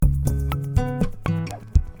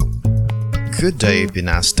Good day,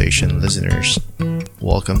 Pinas Station listeners.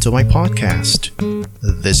 Welcome to my podcast.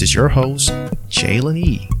 This is your host, Jalen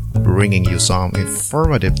E, bringing you some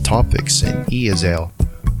informative topics in ESL,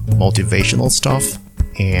 motivational stuff,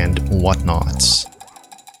 and whatnots.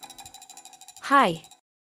 Hi.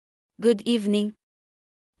 Good evening.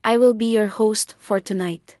 I will be your host for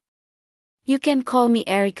tonight. You can call me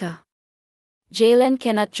Erica. Jalen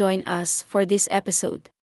cannot join us for this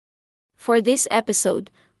episode. For this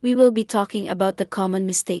episode, we will be talking about the common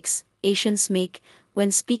mistakes Asians make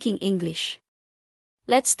when speaking English.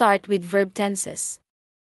 Let's start with verb tenses.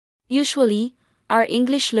 Usually, our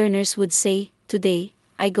English learners would say, "Today,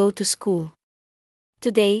 I go to school."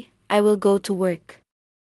 "Today, I will go to work."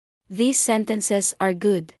 These sentences are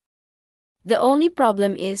good. The only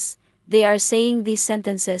problem is, they are saying these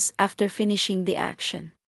sentences after finishing the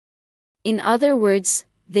action. In other words,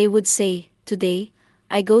 they would say, "Today,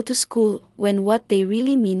 I go to school," when what they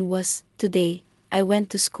really mean was, "Today, I went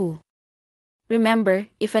to school." Remember,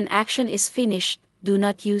 if an action is finished, do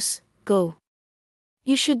not use go.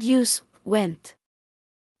 You should use went.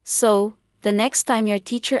 So, the next time your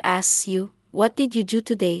teacher asks you, "What did you do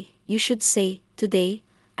today?" you should say, "Today,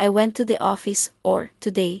 I went to the office," or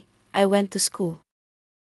 "Today, I went to school."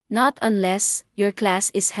 Not unless your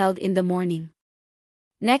class is held in the morning.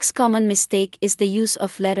 Next common mistake is the use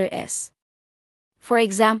of letter S. For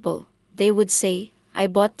example, they would say, "I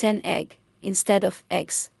bought 10 eggs," instead of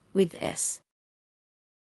eggs, with S.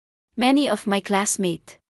 Many of my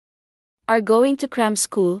classmates are going to cram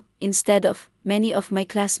school, instead of many of my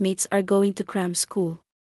classmates are going to cram school.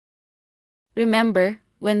 Remember,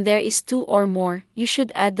 when there is two or more, you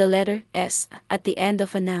should add the letter S at the end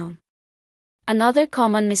of a noun. Another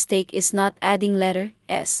common mistake is not adding letter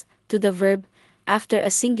S to the verb after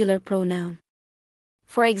a singular pronoun.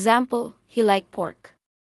 For example, he liked pork.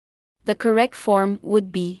 The correct form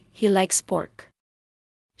would be, he likes pork.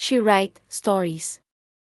 She write stories.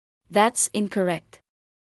 That's incorrect.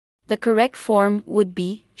 The correct form would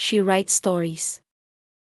be, she writes stories.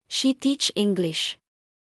 She teach English.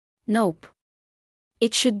 Nope.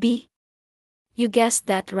 It should be, you guessed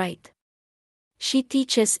that right. She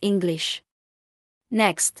teaches English.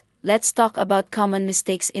 Next, let's talk about common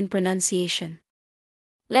mistakes in pronunciation.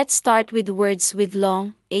 Let's start with words with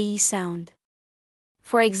long AE sound.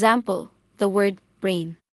 For example, the word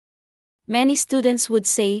brain. Many students would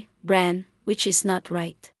say bran, which is not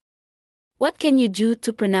right. What can you do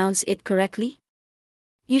to pronounce it correctly?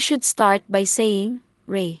 You should start by saying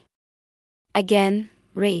ray. Again,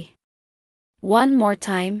 ray. One more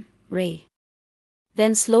time, ray.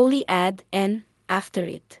 Then slowly add n after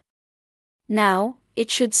it. Now, it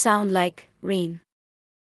should sound like rain.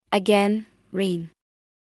 Again, rain.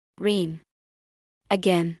 Rain.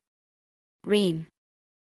 Again. Rain.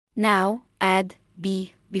 Now, add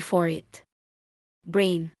b before it.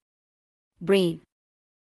 Brain. Brain.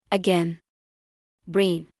 Again.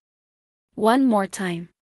 Brain. One more time.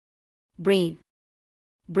 Brain.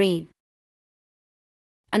 Brain.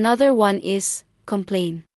 Another one is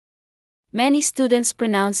complain. Many students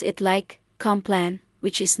pronounce it like complan,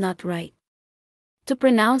 which is not right. To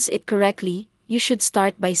pronounce it correctly, you should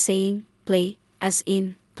start by saying play, as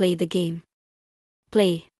in play the game.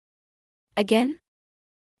 Play. Again.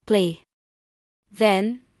 Play.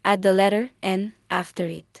 Then, add the letter N after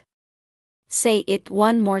it. Say it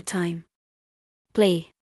one more time.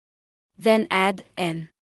 Play. Then add N.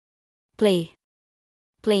 Play.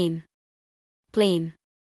 Plain. Plain.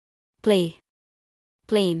 Play.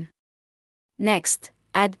 Plain. Next,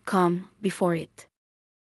 add com before it.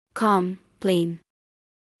 Com, plain.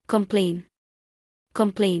 Complain.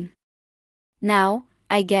 Complain. Now,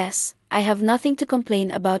 I guess, I have nothing to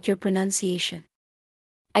complain about your pronunciation.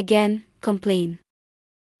 Again, complain.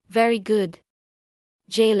 Very good.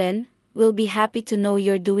 Jalen, we'll be happy to know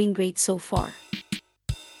you're doing great so far.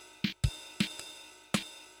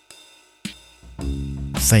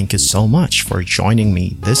 Thank you so much for joining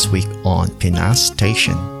me this week on Pinas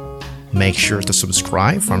Station. Make sure to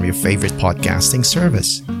subscribe from your favorite podcasting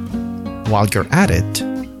service. While you're at it,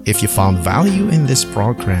 if you found value in this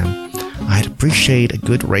program, I'd appreciate a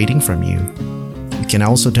good rating from you. You can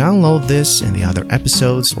also download this and the other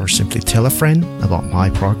episodes or simply tell a friend about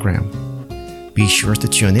my program. Be sure to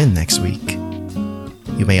tune in next week.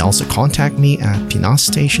 You may also contact me at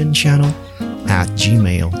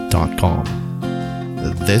pinasstationchannel@gmail.com.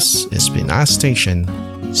 This is Pinas Station,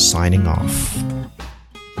 signing off.